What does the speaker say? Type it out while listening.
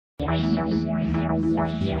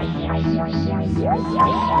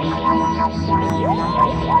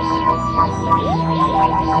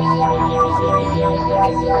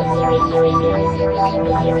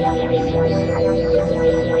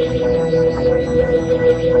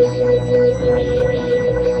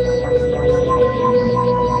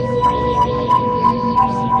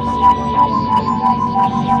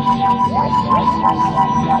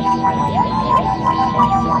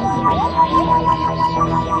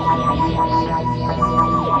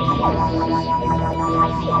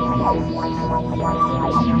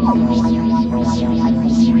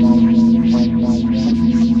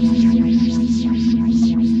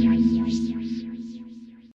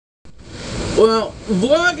Well,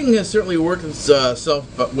 vlogging has certainly worked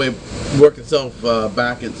itself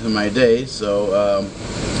back into my day, so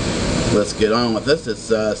let's get on with this.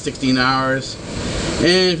 It's 16 hours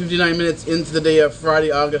and 59 minutes into the day of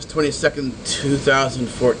Friday, August 22nd,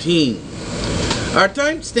 2014. Our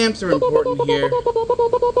timestamps are important here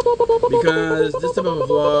because this type of a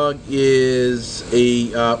vlog is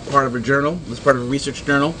a part of a journal. It's part of a research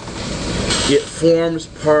journal. It forms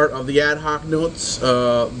part of the ad hoc notes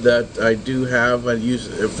that I do have. I use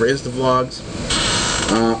for TheGeek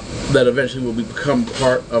that eventually will become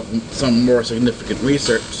part of some more significant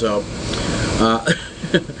research. So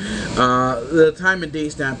the time and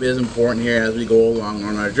date stamp is important here as we go along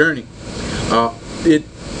on our journey. It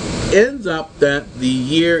ends up that the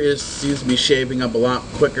year seems to be shaping up a lot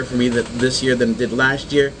quicker for me this year than it did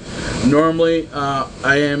last year. Normally,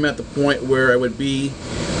 I am at the point where I would be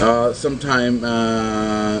sometime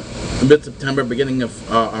mid-September, beginning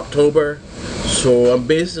of October. So I'm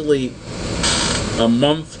basically a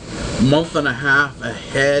month and a half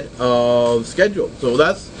ahead of schedule. So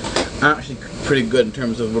that's actually pretty good in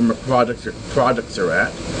terms of where my projects are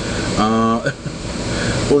at.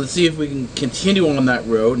 We'll see if we can continue on that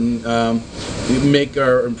road and make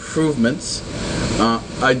our improvements.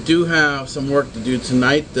 I do have some work to do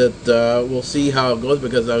tonight that we'll see how it goes,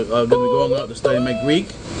 because I'm going to be going out to study my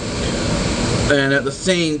Greek. And at the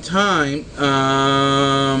same time,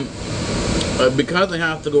 because I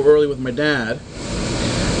have to go early with my dad,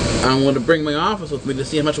 I'm going to bring my office with me to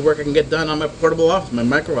see how much work I can get done on my portable office, my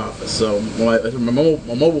micro office, so my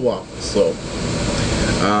mobile office. So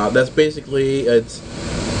that's basically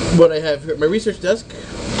what I have here at my research desk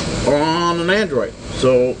on an Android.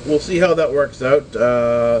 So we'll see how that works out.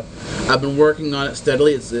 I've been working on it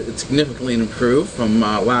steadily. It's significantly improved from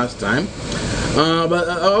last time. But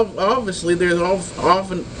obviously there's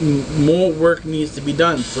often more work needs to be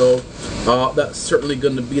done. So that's certainly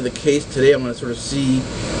going to be the case today. I'm going to sort of see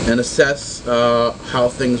and assess how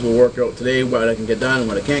things will work out today, what I can get done and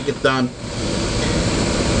what I can't get done.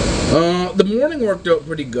 The morning worked out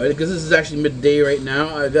pretty good because this is actually midday right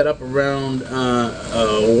now. I got up around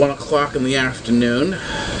 1 o'clock in the afternoon,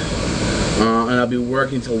 and I'll be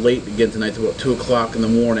working till late again tonight, till about 2 o'clock in the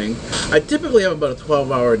morning. I typically have about a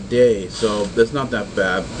 12-hour day, so that's not that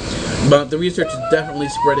bad. But the research is definitely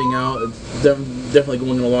spreading out. It's definitely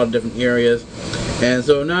going in a lot of different areas. And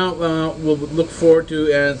so now we'll look forward to,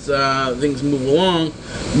 as things move along,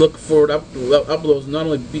 look forward to uploads not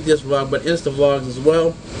only BTSvlog but TheGeek as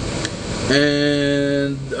well.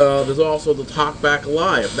 And there's also the Talk Back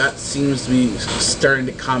Live. That seems to be starting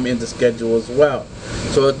to come into schedule as well.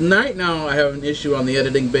 So at night now I have an issue on the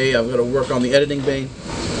editing bay. I've got to work on the editing bay.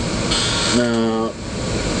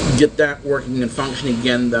 Get that working and functioning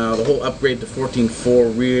again. The whole upgrade to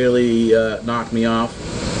 14.4 really knocked me off.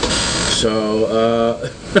 So,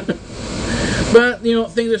 but you know,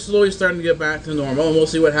 things are slowly starting to get back to normal, and we'll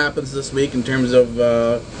see what happens this week in terms of,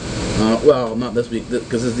 well, not this week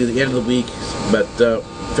because it's the end of the week, but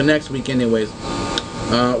for next week anyways.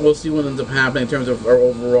 We'll see what ends up happening in terms of our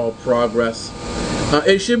overall progress.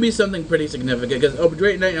 It should be something pretty significant, because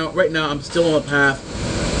right now I'm still on the path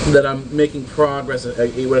that I'm making progress,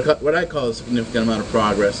 what I call a significant amount of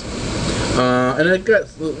progress. And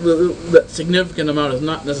that significant amount is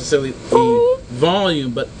not necessarily a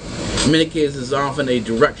volume, but in many cases often a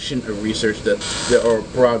direction of research or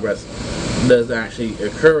progress that is actually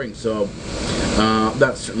occurring. So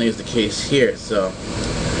that certainly is the case here. So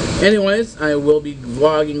anyways, I will be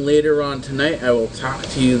vlogging later on tonight. I will talk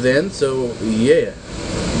to you then. So yeah,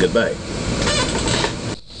 goodbye.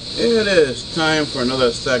 It is time for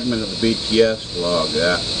another segment of the BTSvlog.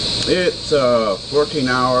 It's 14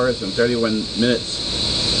 hours and 31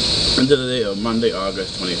 minutes into the day of Monday,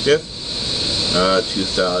 August 25th,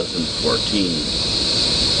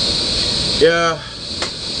 2014. Yeah,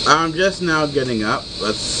 I'm just now getting up.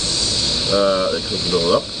 Let's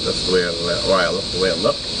look. That's the way I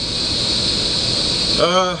look.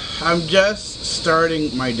 I'm just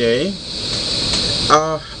starting my day.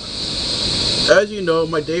 As you know,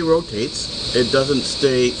 my day rotates. It doesn't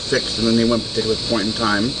stay fixed in any one particular point in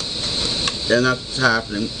time, and that's what's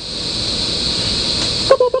happening.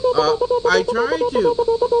 I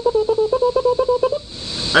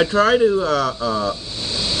try to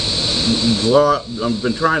vlog. I've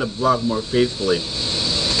been trying to vlog more faithfully.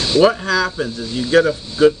 What happens is you get a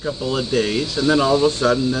good couple of days, and then all of a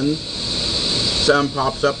sudden, then something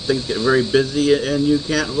pops up, things get very busy, and you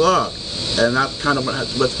can't vlog. And that's kind of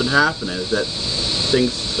what's been happening, is that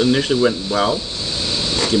things initially went well.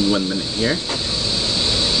 Just give me 1 minute here.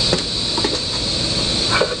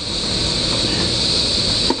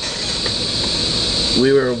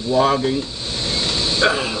 We were vlogging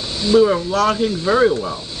very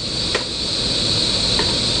well.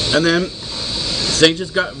 And then things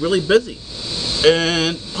just got really busy.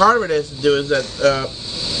 And part of it has to do is that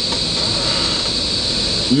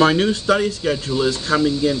my new study schedule is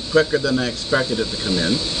coming in quicker than I expected it to come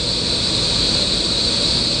in.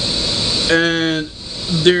 And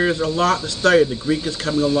there's a lot to study. The Greek is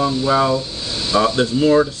coming along well. There's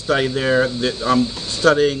more to study there. I'm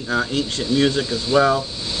studying ancient music as well.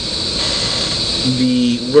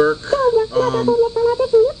 The work,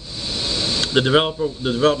 the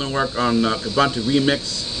development work on Ubuntu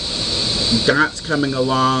Remix, that's coming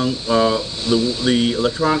along. The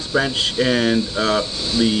electronics bench and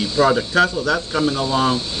the project Tesla, that's coming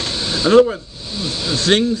along. In other words,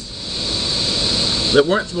 things that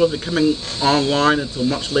weren't supposed to be coming online until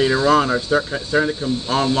much later on are starting to come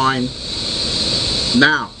online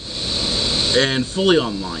now, and fully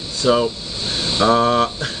online. So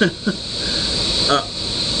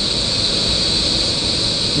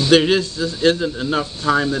there just isn't enough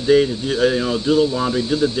time in the day to do do the laundry,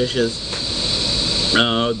 do the dishes,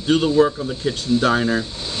 do the work on the kitchen diner,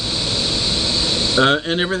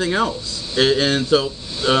 and everything else. And so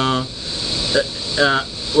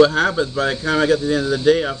what happens, by the time I get to the end of the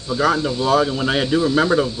day, I've forgotten to vlog, and when I do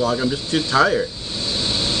remember to vlog, I'm just too tired.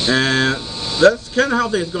 And that's kind of how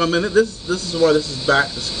things go. I mean, this is why this is back.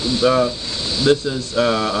 This is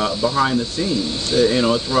behind the scenes.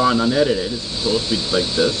 It's raw and unedited. It's supposed to be like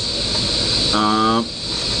this.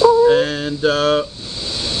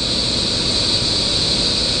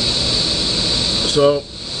 So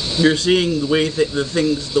you're seeing the way the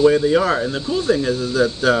things the way they are. And the cool thing is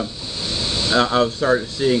that I've started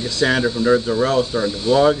seeing Cassandra from TheGeek starting to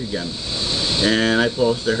vlog again. And I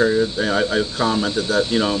posted her. I commented that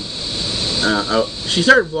she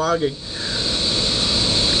started vlogging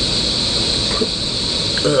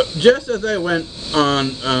just as I went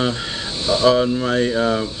on my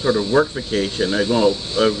sort of work vacation. I go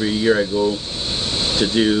every year. I go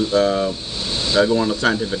on a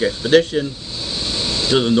scientific expedition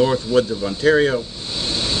to the North Woods of Ontario,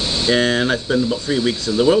 and I spend about 3 weeks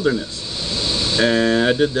in the wilderness. And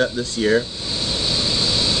I did that this year,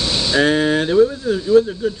 and it was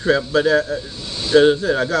a good trip. But as I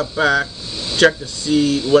said, I got back, checked to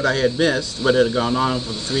see what I had missed, what had gone on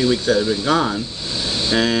for the 3 weeks that I had been gone,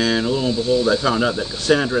 and lo and behold, I found out that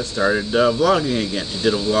Cassandra started vlogging again. She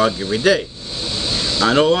did a vlog every day.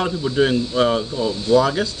 I know a lot of people are doing called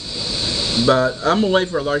Vlogust, but I'm away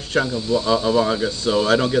for a large chunk of August, so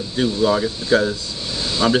I don't get to do Vlogust because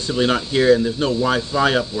I'm just simply not here, and there's no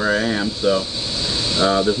Wi-Fi up where I am, so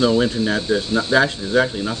there's no internet. There's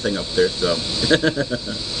actually nothing up there, so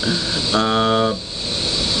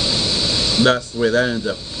that's the way that ends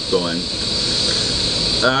up going.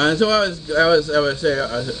 And so I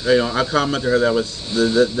commented to her that I was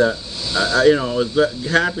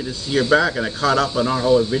happy to see her back, and I caught up on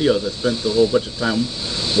all her videos. I spent a whole bunch of time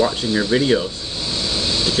watching her videos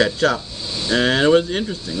to catch up, and it was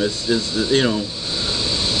interesting.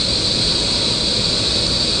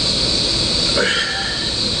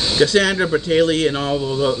 Cassandra, Bertaley, and all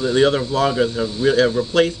the other vloggers have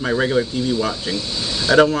replaced my regular TV watching.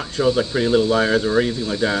 I don't watch shows like Pretty Little Liars or anything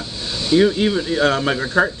like that. Even my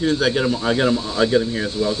cartoons, I get them here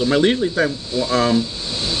as well. So my leisurely time,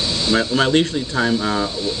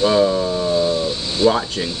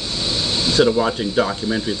 watching, instead of watching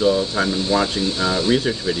documentaries all the time and watching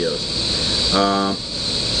research videos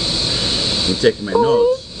and taking my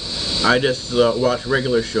notes, I just watch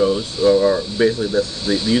regular shows, or basically the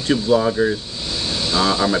YouTube vloggers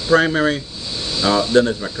are my primary. Then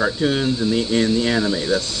there's my cartoons and the anime.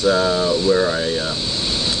 That's where I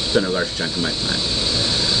spend a large chunk of my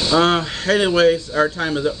time. Anyways, our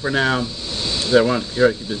time is up for now. I want to try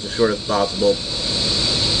to keep this as short as possible.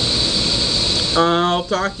 I'll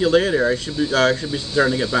talk to you later. I should be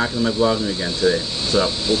starting to get back into my vlogging again today, so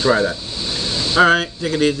we'll try that. All right,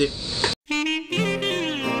 take it easy.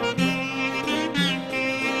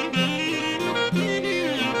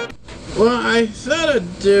 Well, I thought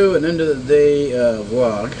I'd do an end of the day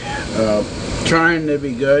vlog. Trying to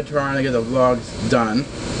be good, trying to get the vlogs done.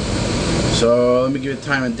 So let me give you a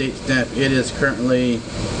time and date stamp. It is currently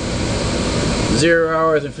 0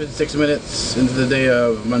 hours and 56 minutes into the day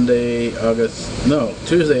of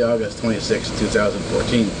Tuesday, August 26,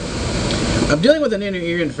 2014. I'm dealing with an inner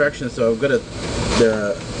ear infection, so it's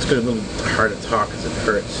a little hard to talk because it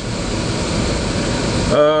hurts.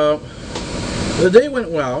 The day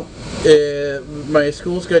went well. My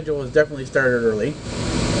school schedule has definitely started early.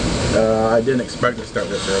 I didn't expect to start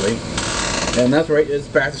this early. And that's right, it's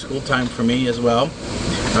back to school time for me as well.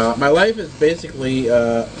 My life is basically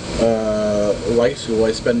like school.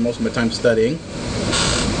 I spend most of my time studying.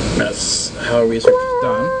 That's how research is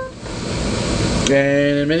done.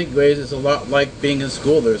 And in many ways, it's a lot like being in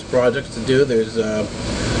school. There's projects to do. There's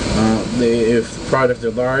if the projects are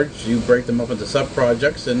large, you break them up into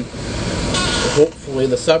sub-projects, and hopefully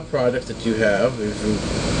the sub-projects that you have, if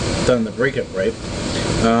you've done the breakup right,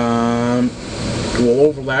 will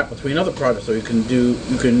overlap between other projects, so you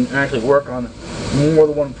can actually work on more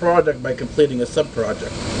than one project by completing a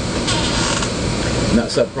sub-project. And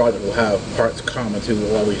that sub-project will have parts common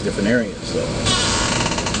to all these different areas. So,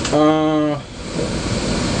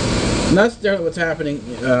 and that's generally what's happening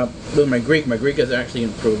with my Greek. My Greek is actually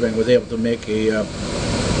improving. I was able to make an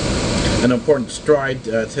important stride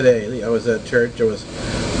today. I was at church. I was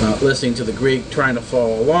listening to the Greek, trying to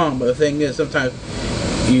follow along. But the thing is, sometimes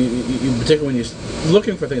you particularly when you're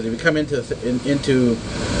looking for things, if you come into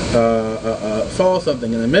follow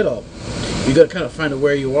something in the middle, you got to kind of find out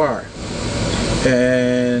where you are.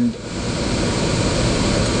 And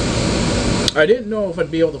I didn't know if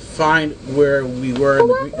I'd be able to find where we were in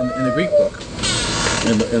the Greek book,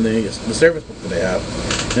 in the service book that I have,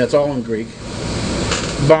 and it's all in Greek.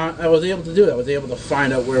 But I was able to do that. I was able to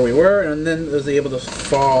find out where we were, and then I was able to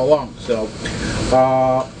follow along. So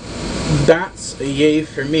that's a yay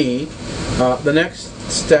for me. The next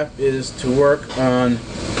step is to work on,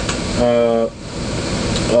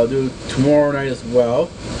 I'll do tomorrow night as well.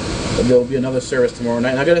 There will be another service tomorrow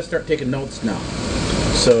night, and I got to start taking notes now.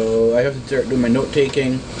 So I have to start doing my note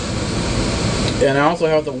taking, and I also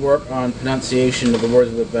have to work on pronunciation of the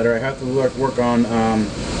words a bit better. I have to work on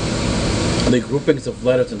the groupings of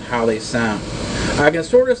letters and how they sound. I can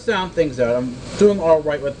sort of sound things out. I'm doing all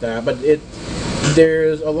right with that, but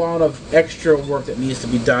there's a lot of extra work that needs to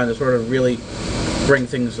be done to sort of really bring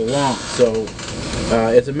things along. So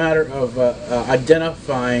it's a matter of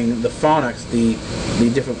identifying the phonics, the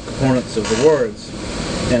different components of the words,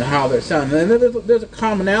 and how they're sounding. And there's a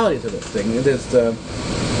commonality to this thing. There's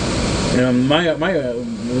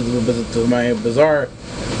my bizarre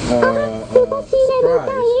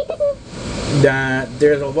surprise that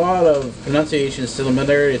there's a lot of pronunciation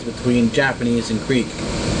similarities between Japanese and Greek.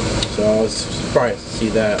 So I was surprised to see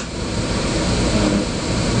that.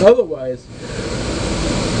 Otherwise,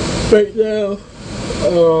 right now,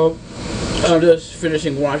 I'm just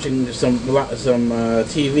finishing watching some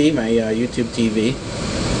TV, my YouTube TV,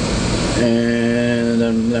 and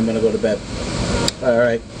then I'm gonna go to bed. All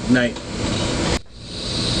right, night.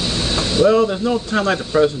 Well, there's no time like the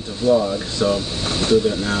present to vlog, so I'll do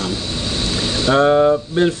that now.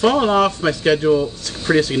 Been falling off my schedule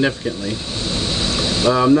pretty significantly.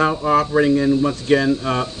 I'm now operating in, once again,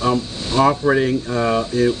 I'm operating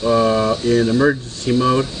in emergency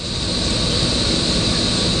mode.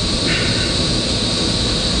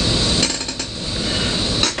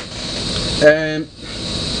 And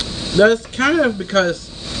that's kind of because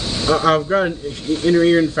I've got an inner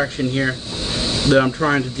ear infection here that I'm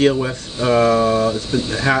trying to deal with. It's been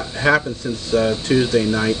happened since Tuesday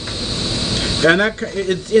night, and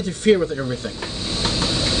it's interfered with everything.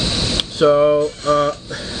 So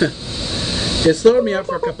it slowed me up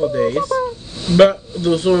for a couple of days. But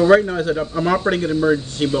so right now, I said I'm operating in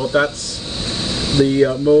emergency mode. That's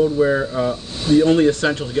the mode where the only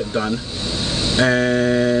essentials get done,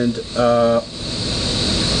 and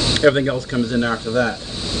everything else comes in after that.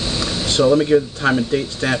 So let me give the time and date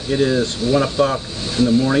stamp. It is 1 o'clock in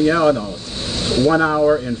the morning. Yeah, no, it's 1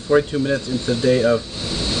 hour and 42 minutes into the day of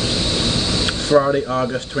Friday,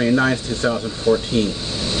 August 29th, 2014.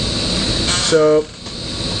 So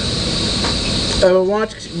I've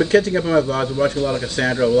been catching up on my vlogs. I'm watching a lot of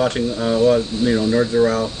Cassandra, watching a lot of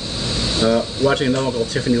NerdZerel, watching another one called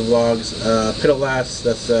Tiffany Vlogs, Pitalast,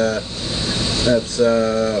 that's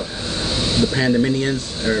the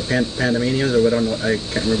Pandaminians, or Pandamanians, or I don't know, I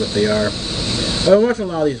can't remember what they are. I've been watching a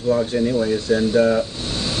lot of these vlogs anyways, and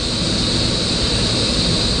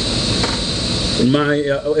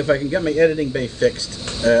if I can get my editing bay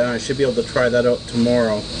fixed, I should be able to try that out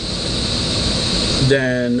tomorrow.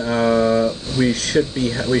 then we should be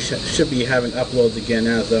having uploads again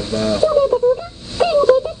as of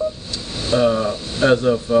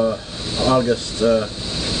August.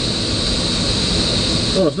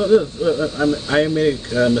 I made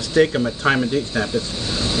a mistake on my time and date stamp. It's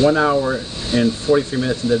 1 hour and 43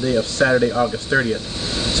 minutes in the day of Saturday, August 30th.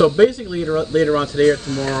 So basically, later on today or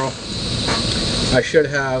tomorrow, I should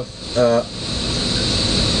have.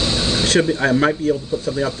 I might be able to put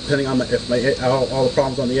something up depending on if all the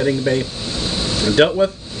problems on the editing bay are dealt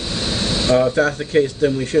with. If that's the case,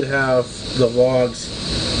 then we should have the vlogs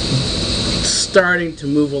starting to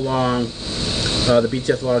move along. The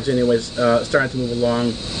BTS vlogs, anyways, starting to move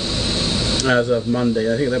along as of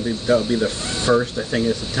Monday. I think that would be the 1st. I think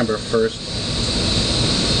it's September 1st.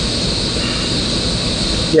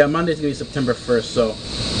 Yeah, Monday's gonna be September 1st. So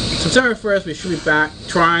September 1st, we should be back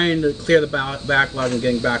trying to clear the backlog and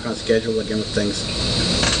getting back on schedule again with things.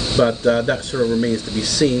 But that sort of remains to be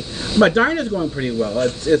seen. My dyno's going pretty well.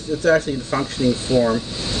 It's actually in functioning form.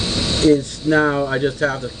 It's now I just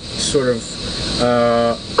have to sort of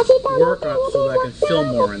work on it so that I can film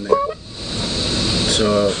more in there.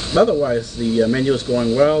 So otherwise, the menu is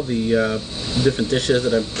going well. The different dishes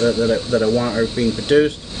that I want are being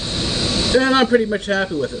produced, and I'm pretty much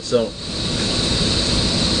happy with it. So,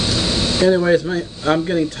 anyways, I'm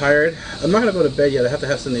getting tired. I'm not gonna go to bed yet. I have to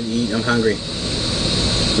have something to eat. I'm hungry.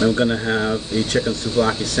 I'm gonna have a chicken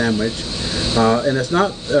souvlaki sandwich, and it's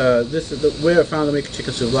not. This is the way I found to make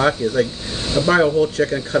chicken souvlaki is like I buy a whole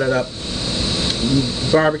chicken, cut it up,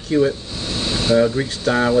 barbecue it, Greek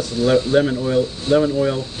style. What's lemon oil,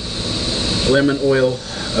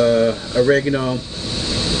 oregano.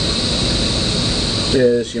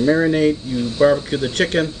 Is you marinate, you barbecue the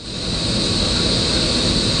chicken,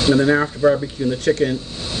 and then after barbecuing the chicken,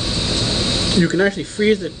 you can actually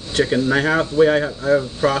freeze the chicken. And I have the way I have a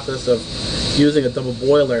process of using a double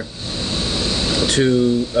boiler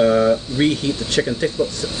to reheat the chicken. It takes about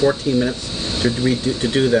 14 minutes to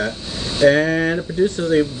do that, and it produces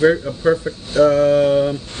a perfect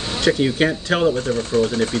chicken. You can't tell it was ever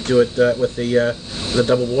frozen if you do it with a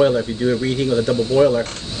double boiler. If you do a reheating with a double boiler,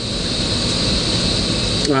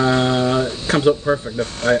 it comes out perfect.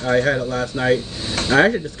 I had it last night. I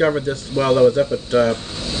actually discovered this while I was up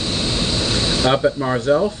at Mars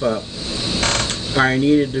Alpha. I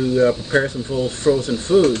needed to prepare some frozen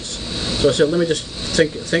foods, so I said, let me just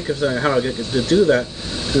think of how to do that.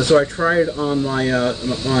 And so I tried it on my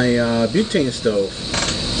butane stove.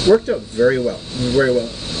 Worked out very well, very well.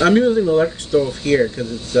 I'm using the electric stove here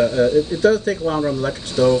because it does take longer on the electric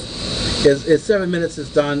stove. It's 7 minutes is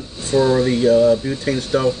done for the butane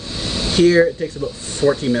stove. Here it takes about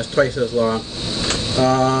 14 minutes, twice as long.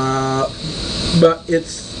 But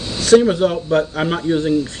it's same result, but I'm not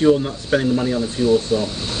using fuel, not spending the money on the fuel, so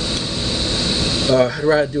I'd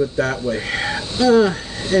rather do it that way.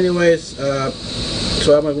 Anyways, so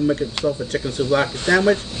I'm going to make myself a chicken souvlaki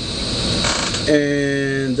sandwich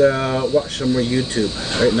and watch some more YouTube.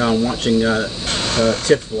 Right now I'm watching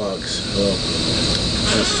TIFF vlogs. So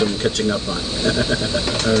that's some catching up on.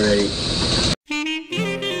 Alrighty.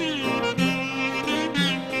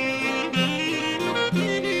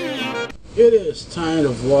 It is time to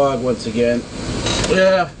vlog once again.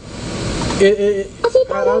 Yeah,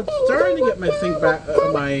 I'm starting to get my thing back,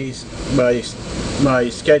 my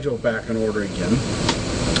schedule back in order again.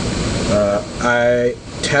 I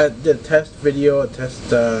did a test video, a test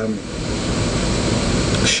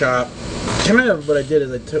shot. Kind of what I did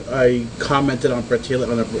is I commented on a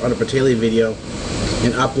Peripatetics video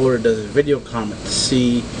and uploaded as a video comment to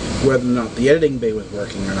see whether or not the editing bay was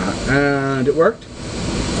working or not, and it worked.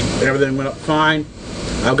 Everything went up fine.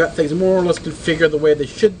 I've got things more or less configured the way they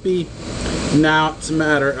should be. Now it's a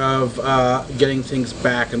matter of getting things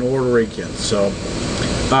back in order again. So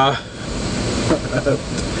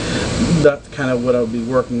that's kind of what I'll be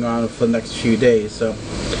working on for the next few days. So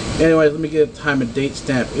anyways, let me get a time and date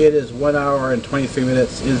stamp. It is 1 hour and 23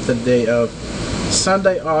 minutes into the day of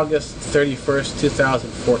Sunday, August 31st,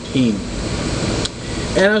 2014.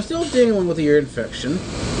 And I'm still dealing with the ear infection.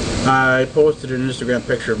 I posted an Instagram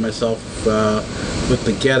picture of myself with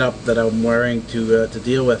the get-up that I'm wearing to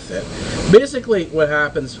deal with it. Basically, what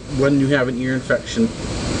happens when you have an ear infection,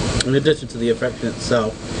 in addition to the infection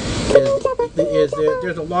itself, is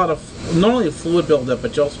there's a lot of not only fluid buildup,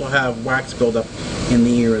 but you also have wax buildup in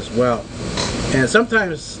the ear as well. And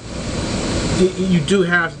sometimes you do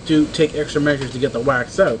have to take extra measures to get the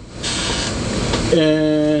wax out.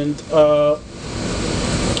 And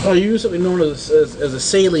I use something known as a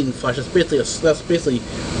saline flush. It's basically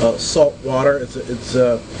salt water.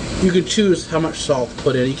 You can choose how much salt to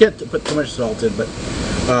put in. You can't put too much salt in, but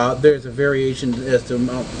there's a variation as to the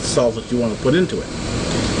amount of salt that you want to put into it.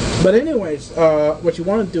 But anyways, what you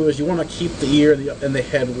want to do is you want to keep the ear and the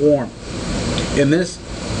head warm. And this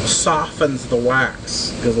softens the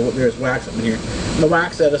wax, because there's wax up in here. And the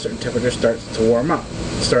wax at a certain temperature starts to warm up.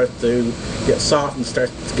 It starts to get soft and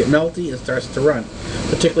starts to get melty and starts to run,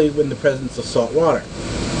 particularly in the presence of salt water.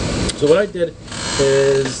 So what I did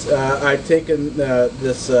is I've taken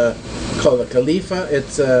this called a Khalifa.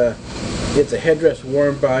 It's a headdress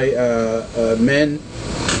worn by men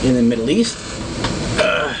in the Middle East.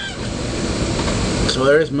 So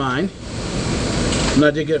there's mine. And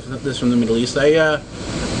I did get this from the Middle East. Then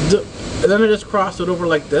I just crossed it over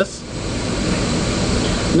like this.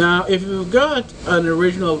 Now, if you've got an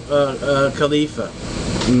original Khalifa,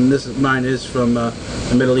 and mine is from the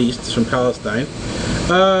Middle East, it's from Palestine,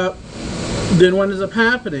 then what ends up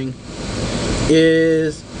happening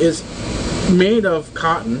is it's made of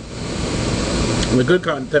cotton, the good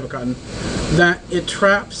cotton type of cotton, that it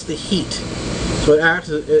traps the heat. So it acts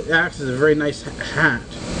as a very nice hat.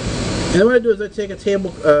 And what I do is I take a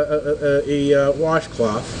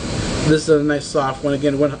washcloth. This is a nice soft one,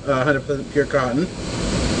 again 100% pure cotton.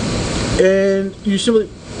 And you simply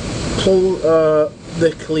pull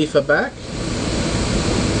the Khalifa back.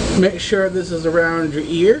 Make sure this is around your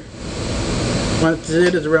ear. Once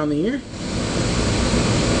it is around the ear,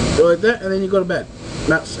 go like that, and then you go to bed.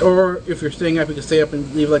 Or if you're staying up, you can stay up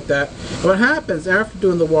and leave like that. And what happens after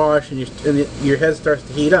doing the wash and your head starts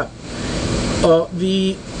to heat up,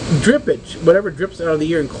 the drippage, whatever drips out of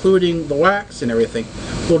the ear, including the wax and everything,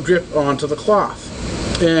 will drip onto the cloth.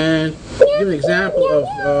 And to give an example of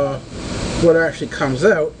what actually comes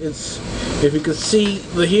out, it's, if you can see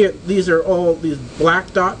here, these are all these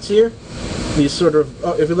black dots here. These sort of,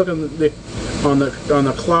 if you look on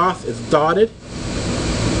the cloth, it's dotted.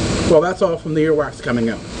 Well, that's all from the earwax coming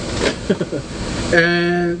out.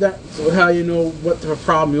 And that's how you know what the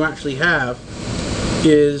problem you actually have,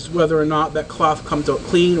 is whether or not that cloth comes out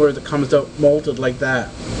clean or if it comes out molted like that.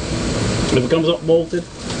 If it comes out molted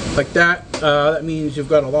like that, that means you've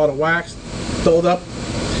got a lot of wax built up,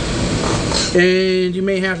 and you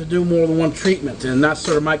may have to do more than one treatment. And that's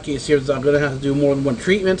sort of my case here, is I'm going to have to do more than one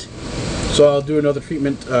treatment. So I'll do another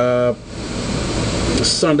treatment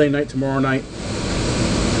Sunday night, tomorrow night,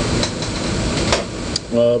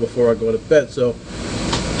 before I go to bed. So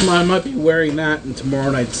I might be wearing that in tomorrow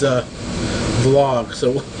night's vlog,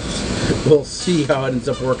 so we'll see how it ends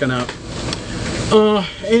up working out.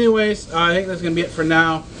 Anyways, I think that's gonna be it for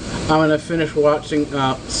now. I'm gonna finish watching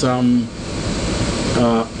some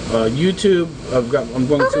YouTube. I'm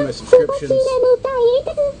going through my subscriptions,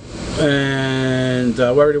 and we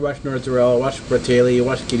already watched TheGeek, I watched Bertaley, I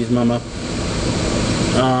watched Kitty's Mama,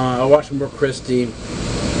 I watched more Christy.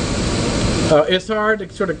 It's hard to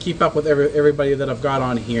sort of keep up with everybody that I've got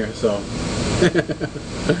on here, so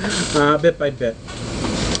bit by bit.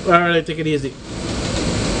 Alright, take it easy.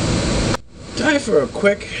 Time for a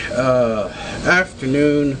quick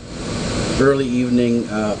afternoon, early evening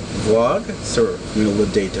vlog, sort of middle of the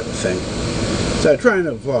day type of thing. So I'm trying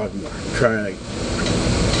to vlog more, trying to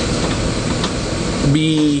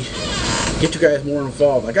get you guys more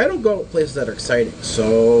involved. Like, I don't go to places that are exciting,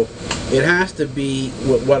 so it has to be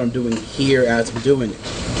what I'm doing here as I'm doing it.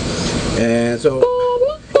 And so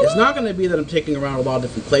it's not going to be that I'm taking around a lot of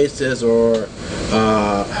different places, or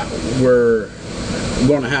we're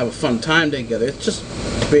going to have a fun time together. It's just,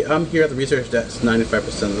 I'm here at the research desk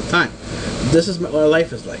 95% of the time. This is what my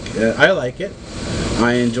life is like. I like it.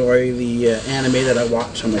 I enjoy the anime that I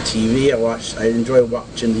watch on my TV. I enjoy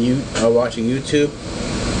watching YouTube.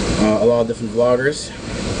 A lot of different vloggers.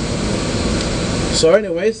 So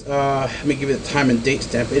anyways, let me give you the time and date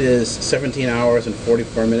stamp. It is 17 hours and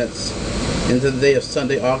 44 minutes into the day of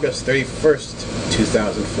Sunday, August 31st,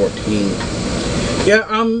 2014. Yeah,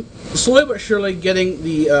 I'm slowly but surely getting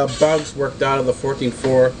the bugs worked out of the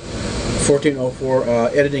 1404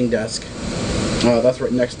 editing desk. That's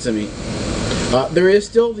right next to me. There is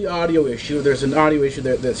still the audio issue. There's an audio issue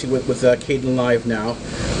there that's with Caden Live now.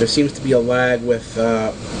 There seems to be a lag with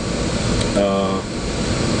the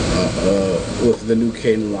new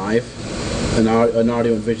Caden Live. The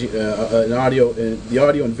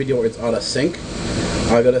audio and video is out of sync.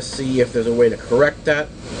 I gotta see if there's a way to correct that,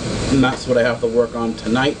 and that's what I have to work on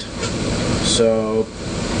tonight. So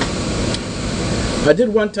I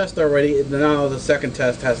did one test already, and now the second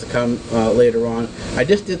test has to come later on. I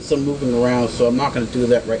just did some moving around, so I'm not going to do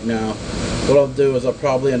that right now. What I'll do is I'll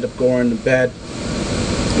probably end up going to bed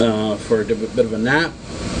for a bit of a nap,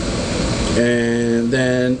 and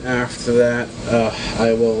then after that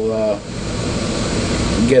I will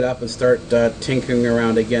get up and start tinkering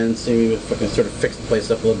around again, see if I can sort of fix the place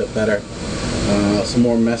up a little bit better. Some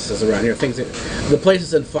more messes around here. The place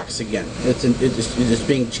is in flux again. It's just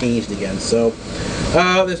being changed again. So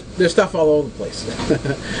there's stuff all over the place.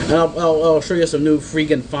 And I'll show you some new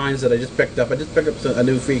freaking finds that I just picked up. I just picked up a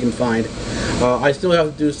new freaking find. I still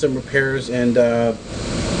have to do some repairs and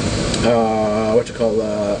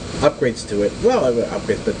upgrades to it. Well,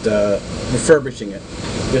 upgrades, but refurbishing it.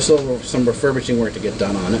 There's still some refurbishing work to get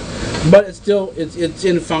done on it, but it's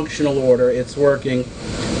in functional order. It's working.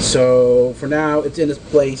 So for now, it's in its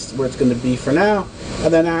place where it's going to be for now,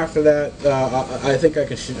 and then after that, I think I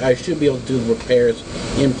should be able to do the repairs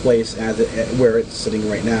in place where it's sitting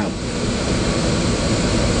right now.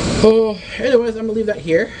 Oh, anyways, I'm gonna leave that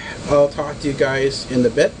here. I'll talk to you guys in a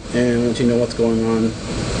bit and let you know what's going on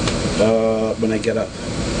when I get up.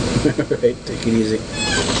 Right, take it easy.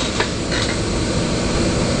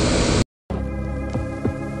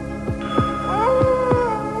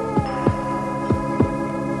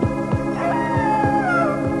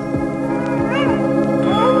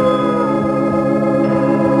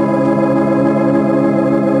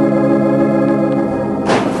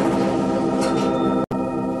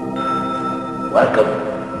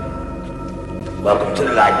 Welcome to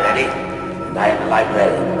the library, and I am the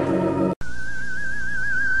librarian.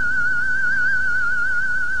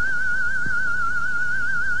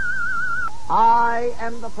 I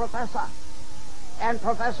am the professor. And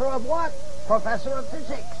professor of what? Professor of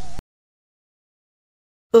physics.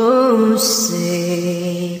 Oh,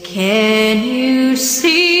 say, can you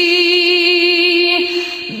see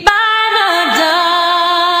by the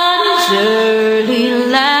dawn's early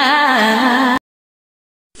light?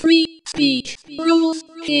 Free speech rules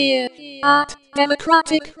here at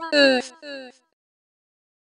Democratic Earth.